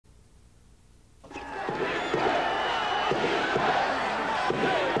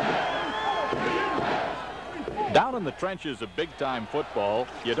Down in the trenches of big-time football,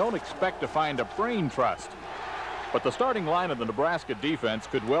 you don't expect to find a brain trust. But the starting line of the Nebraska defense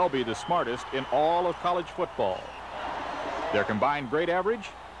could well be the smartest in all of college football. Their combined grade average,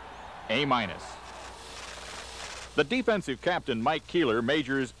 A-. The defensive captain, Mike Keeler,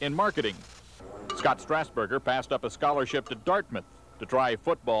 majors in marketing. Scott Strasburger passed up a scholarship to Dartmouth to try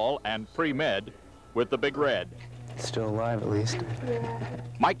football and pre-med with the Big Red. Still alive, at least.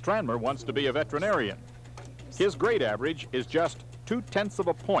 Mike Tranmer wants to be a veterinarian. His grade average is just 0.2 of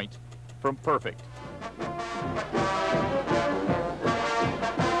a point from perfect.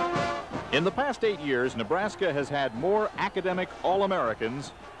 In the past 8 years, Nebraska has had more academic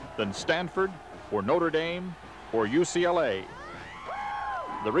All-Americans than Stanford or Notre Dame or UCLA.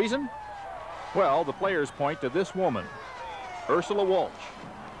 The reason? Well, the players point to this woman, Ursala Walsh,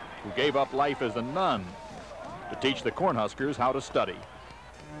 who gave up life as a nun to teach the Cornhuskers how to study.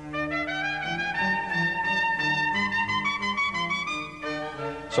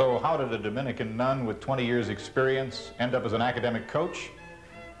 So how did a Dominican nun with 20 years experience end up as an academic coach?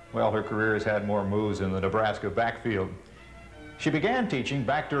 Well, her career has had more moves in the Nebraska backfield. She began teaching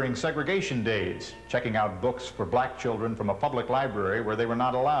back during segregation days, checking out books for black children from a public library where they were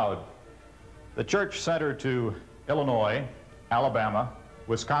not allowed. The church sent her to Illinois, Alabama,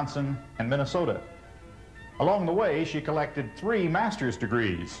 Wisconsin, and Minnesota. Along the way, she collected 3 master's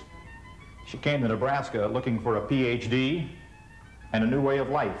degrees. She came to Nebraska looking for a PhD and a new way of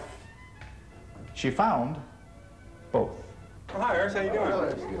life. She found both. Oh, hi, Urs. How you doing?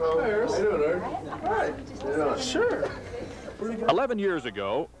 Hi, Urs. How you doing, Urs? Hi. Sure. 11 years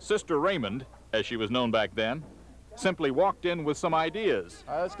ago, Sister Raymond, as she was known back then, simply walked in with some ideas.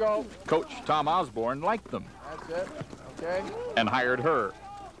 All right, let's go. Coach Tom Osborne liked them. That's it. Okay. And hired her.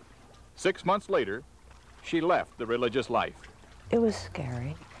 6 months later, she left the religious life. It was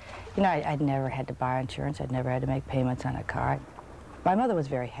scary. You know, I'd never had to buy insurance. I'd never had to make payments on a car. My mother was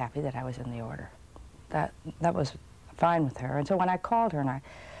very happy that I was in the order. That was fine with her. And so when I called her and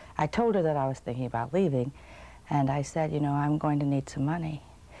I told her that I was thinking about leaving, and I said, you know, I'm going to need some money.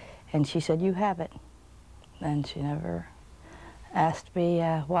 And she said, you have it. And she never asked me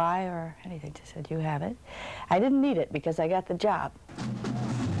why or anything. She said, you have it. I didn't need it because I got the job.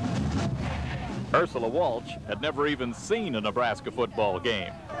 Ursala Walsh had never even seen a Nebraska football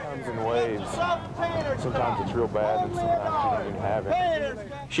game. Comes in waves. Sometimes it's real bad and sometimes you don't even have it.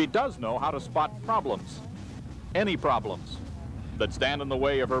 She does know how to spot problems, any problems, that stand in the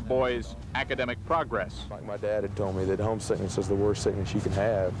way of her boys' academic progress. Like my dad had told me that homesickness is the worst sickness you can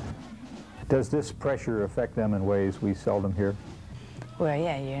have. Does this pressure affect them in ways we seldom hear? Well,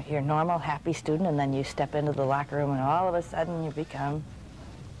 yeah, you're a normal, happy student, and then you step into the locker room, and all of a sudden you become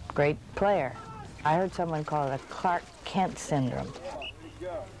a great player. I heard someone call it a Clark Kent syndrome.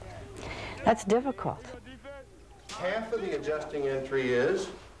 That's difficult. Half of the adjusting entry is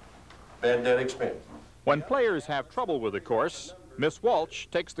bad debt expense. When players have trouble with a course, Miss Walsh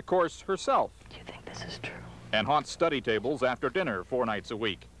takes the course herself. Do you think this is true? And haunts study tables after dinner 4 nights a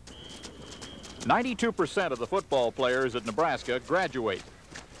week. 92% of the football players at Nebraska graduate.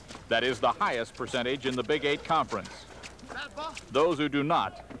 That is the highest percentage in the Big 8 Conference. Those who do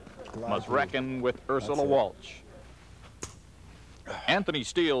not must reckon with Ursala Walsh. Anthony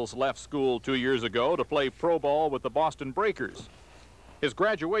Steeles left school 2 years ago to play pro ball with the Boston Breakers. His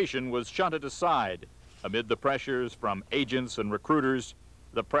graduation was shunted aside amid the pressures from agents and recruiters,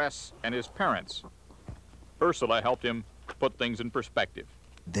 the press, and his parents. Ursala helped him put things in perspective.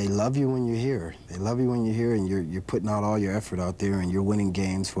 They love you when you're here. They love you when you're here and you're putting out all your effort out there and you're winning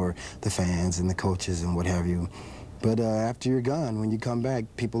games for the fans and the coaches and what have you. But after you're gone, when you come back,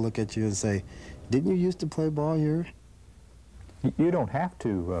 people look at you and say, didn't you used to play ball here? You don't have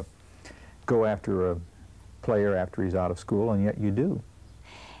to go after a player after he's out of school, and yet you do.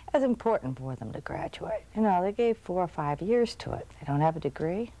 It's important for them to graduate. You know, they gave 4 or 5 years to it. They don't have a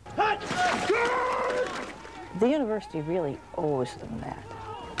degree. The university really owes them that.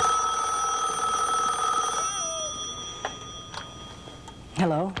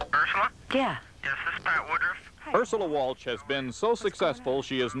 Hello? Ursula? Yeah. Yes, this is Pat Woodruff. Ursala Walsh has been so successful,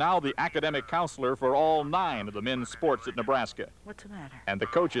 she is now the academic counselor for all 9 of the men's sports at Nebraska. What's the matter? And the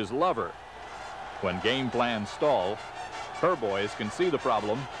coaches love her. When game plans stall, her boys can see the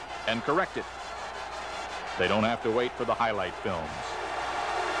problem and correct it. They don't have to wait for the highlight films.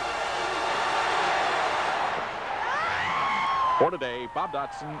 For today, Bob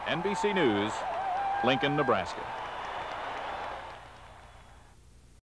Dotson, NBC News, Lincoln, Nebraska.